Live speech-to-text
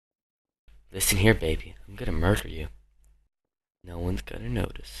Listen here, baby. I'm gonna murder you. No one's gonna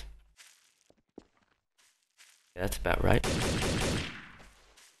notice. That's about right.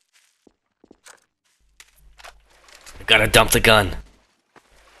 I gotta dump the gun.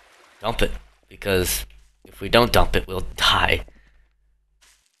 Dump it. Because if we don't dump it, we'll die.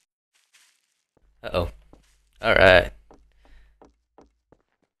 Uh-oh. Alright.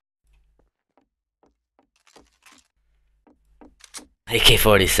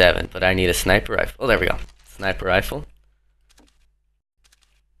 AK-47, but I need a sniper rifle. Oh, there we go. Sniper rifle.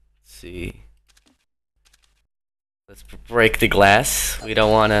 Let's see. Let's break the glass. We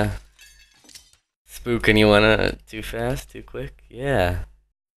don't want to spook anyone too fast, too quick. Yeah.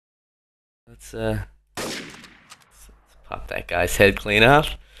 Let's pop that guy's head clean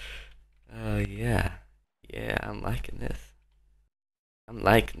off. Oh, yeah. Yeah, I'm liking this. I'm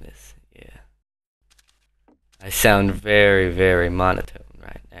liking this. Yeah. I sound very, very monotone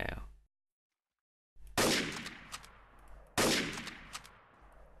right now.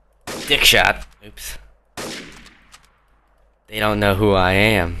 Dick shot. Oops. They don't know who I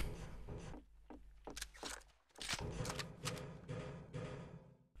am.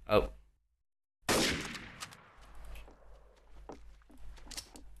 Oh.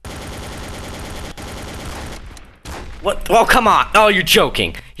 What? Oh, come on. Oh, you're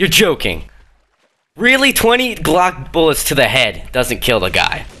joking. You're joking. Really? 20 Glock bullets to the head doesn't kill the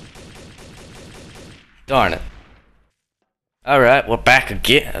guy. Darn it. Alright, we're back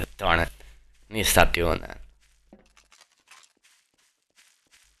again. Darn it. I need to stop doing that.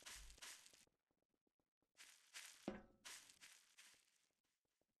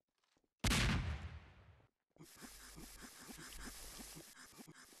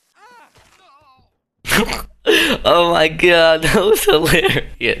 Oh my god, that was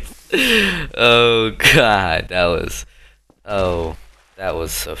hilarious. Oh god, that was... Oh, that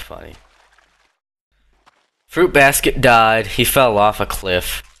was so funny. Fruit basket died. He fell off a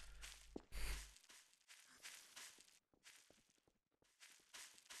cliff.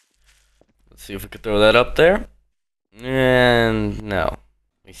 Let's see if we can throw that up there. And no,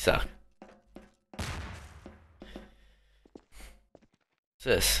 we suck. What's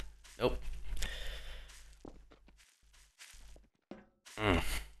this? Nope.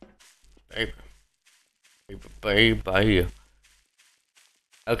 Bye.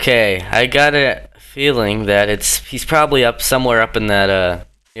 Okay, I got a feeling that he's probably up somewhere up in that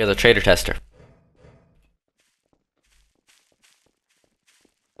near the trader tester.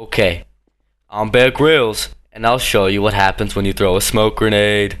 Okay, I'm Bear Grylls, and I'll show you what happens when you throw a smoke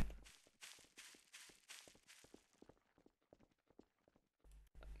grenade.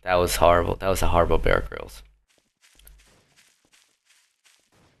 That was horrible. That was a horrible Bear Grylls.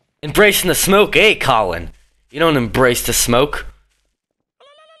 Embracing the smoke, eh, Colin? You don't embrace the smoke.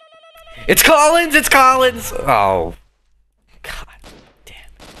 It's Collins! It's Collins! Oh. God damn.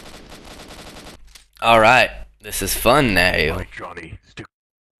 Alright. This is fun now. Hi, Johnny.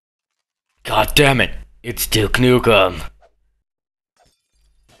 God damn it. It's Duke Nukem.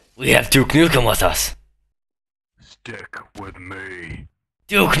 We have Duke Nukem with us. Stick with me.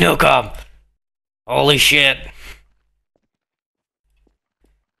 Duke Nukem! Holy shit.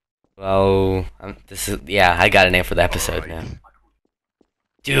 Oh, yeah, I got a name for the episode now.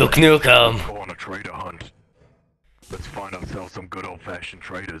 Duke Nukem! Go on a trader hunt. Let's find ourselves some good old-fashioned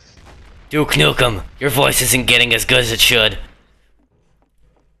traders. Duke Nukem, your voice isn't getting as good as it should.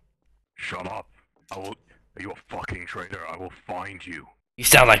 Shut up. Are you a fucking traitor? I will find you. You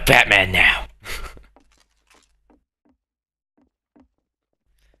sound like Batman now.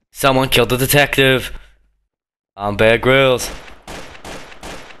 Someone killed the detective. I'm Bear Grylls.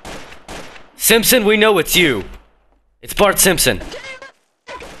 Simpson, we know it's you. It's Bart Simpson. Get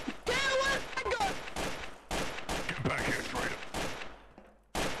back here, traitor.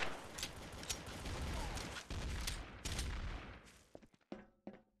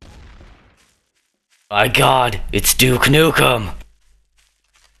 My God, it's Duke Nukem.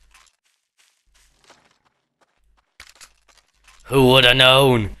 Who would have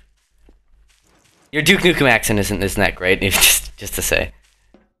known? Your Duke Nukem accent isn't that great? just to say.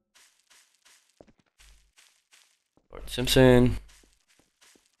 Bart Simpson.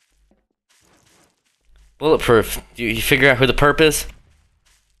 Bulletproof. Do you figure out who the perp is?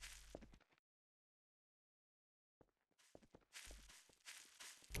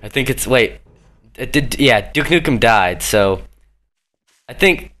 I think it's wait. It did, yeah, Duke Nukem died, so I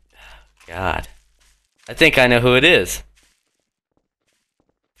think God. I think I know who it is.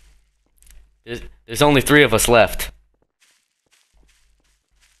 There's only 3 of us left.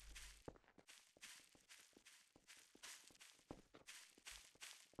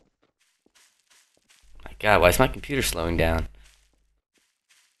 God, why is my computer slowing down?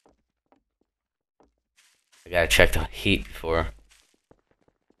 I gotta check the heat before.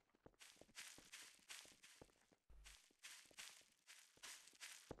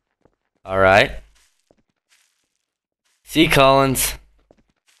 Alright. See, Collins.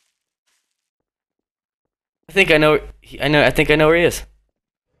 I think I know. I think I know where he is.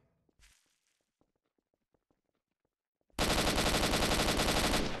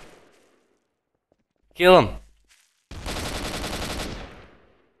 Kill him.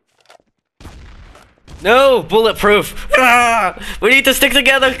 No, bulletproof. Ah, we need to stick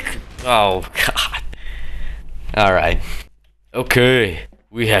together. Oh God. All right. Okay,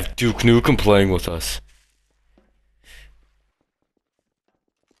 we have Duke Nukem playing with us.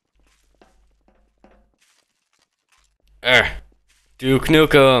 Duke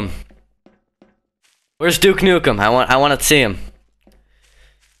Nukem. Where's Duke Nukem? I want to see him.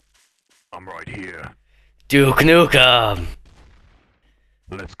 I'm right here. Duke Nukem.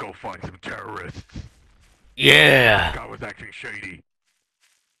 Let's go find some terrorists. Yeah. That guy was acting shady.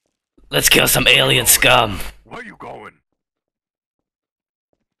 Let's kill some alien scum. Where are you going?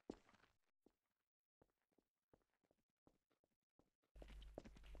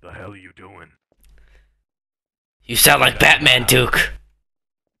 The hell are you doing? You sound like Batman, Duke.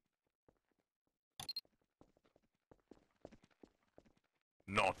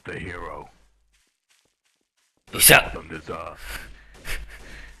 Not the hero. You sound Them deserve.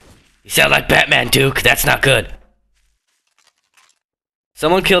 You sound like Batman, Duke. That's not good.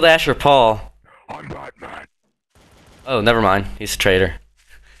 Someone killed Asher Paul. I'm Batman. Oh, never mind. He's a traitor.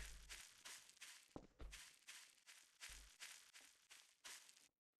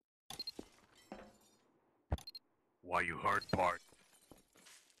 Why you hurt, Bart?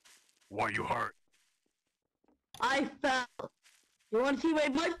 Why you hurt? I fell. You want to see my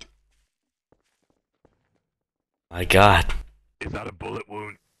butt? My God. Is that a bullet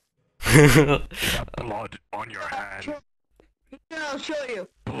wound? All Is that blood on your hand? Yeah, I'll show you.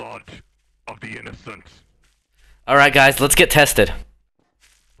 Blood of the innocent. right, guys, let's get tested.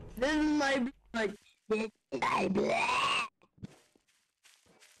 This is my blood. This is my blood.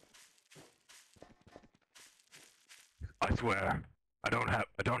 I swear, I don't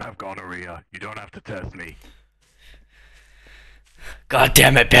have gonorrhea. You don't have to test me. God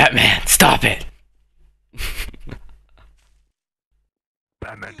damn it, Batman! Stop it!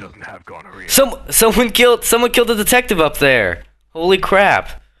 Batman doesn't have gonorrhea. Someone killed the detective up there. Holy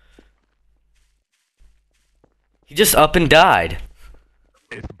crap! He just up and died.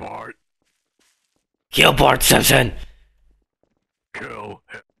 It's Bart. Kill Bart Simpson. Kill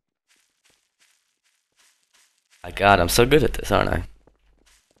him. My God, I'm so good at this, aren't I?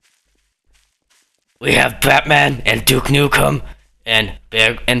 We have Batman and Duke Nukem and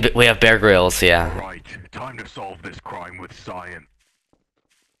we have Bear Grylls, yeah. Right, time to solve this crime with science.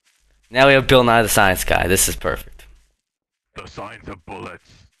 Now we have Bill Nye the Science Guy. This is perfect. The science of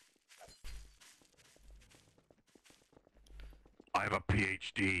bullets. I have a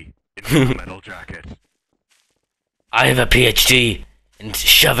PhD in the metal jacket. I have a PhD in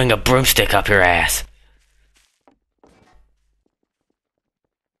shoving a broomstick up your ass.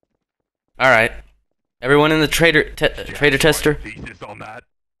 All right, everyone in the trader tester. Thesis on that.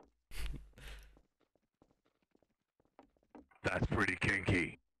 That's pretty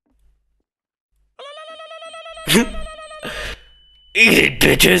kinky. Eat it,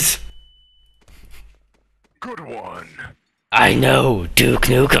 bitches. Good one. I know, Duke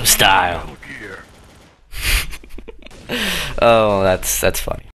Nukem style. Metal Gear. Oh, that's funny.